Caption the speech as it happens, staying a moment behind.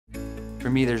For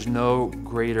me, there's no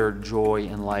greater joy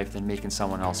in life than making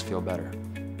someone else feel better.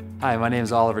 Hi, my name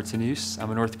is Tannous. I'm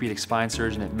an orthopedic spine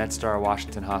surgeon at MedStar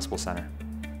Washington Hospital Center.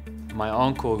 My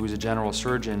uncle, who's a general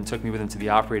surgeon, took me with him to the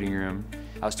operating room.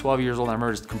 I was 12 years old and I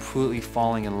remember just completely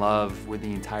falling in love with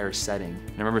the entire setting.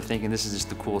 And I remember thinking, this is just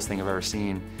the coolest thing I've ever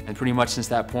seen. And pretty much since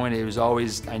that point, it was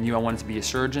always, I knew I wanted to be a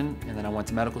surgeon, and then I went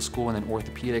to medical school, and then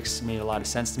orthopedics made a lot of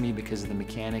sense to me because of the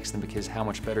mechanics and because how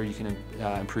much better you can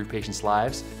improve patients'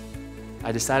 lives.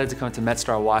 I decided to come to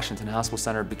MedStar Washington Hospital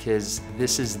Center because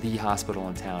this is the hospital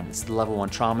in town. It's the level 1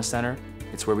 trauma center.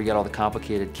 It's where we get all the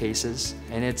complicated cases,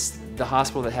 and it's the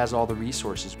hospital that has all the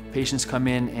resources. Patients come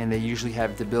in and they usually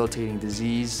have debilitating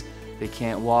disease. They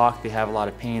can't walk, they have a lot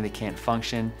of pain, they can't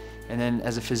function. And then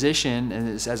as a physician and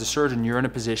as a surgeon, you're in a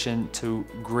position to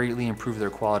greatly improve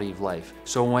their quality of life.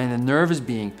 So when the nerve is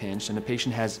being pinched and the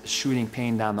patient has shooting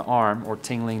pain down the arm or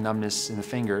tingling numbness in the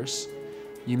fingers,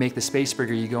 you make the space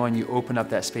bigger, you go and you open up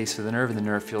that space for the nerve, and the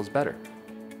nerve feels better.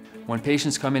 When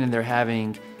patients come in and they're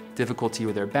having difficulty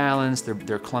with their balance,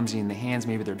 they're clumsy in the hands,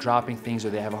 maybe they're dropping things,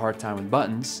 or they have a hard time with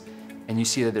buttons, and you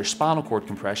see that there's spinal cord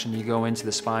compression, you go into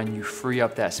the spine, you free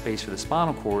up that space for the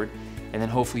spinal cord, and then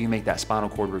hopefully you make that spinal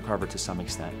cord recover to some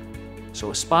extent.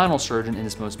 So a spinal surgeon in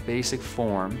its most basic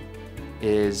form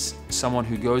is someone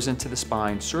who goes into the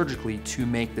spine surgically to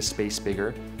make the space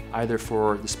bigger, either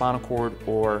for the spinal cord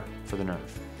or for the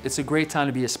nerve. It's a great time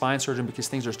to be a spine surgeon because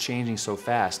things are changing so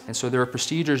fast. And so there are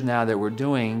procedures now that we're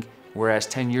doing, whereas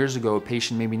 10 years ago a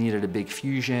patient maybe needed a big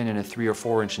fusion and a 3 or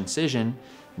 4 inch incision.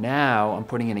 Now I'm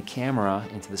putting in a camera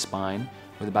into the spine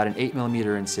with about an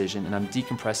 8mm incision, and I'm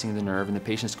decompressing the nerve, and the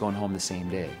patient's going home the same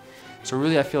day. So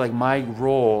really I feel like my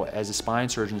role as a spine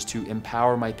surgeon is to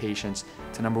empower my patients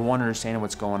to, number 1, understand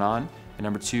what's going on, and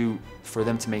number 2, for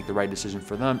them to make the right decision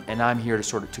for them. And I'm here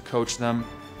to coach them,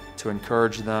 to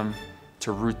encourage them,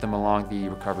 to root them along the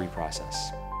recovery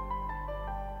process.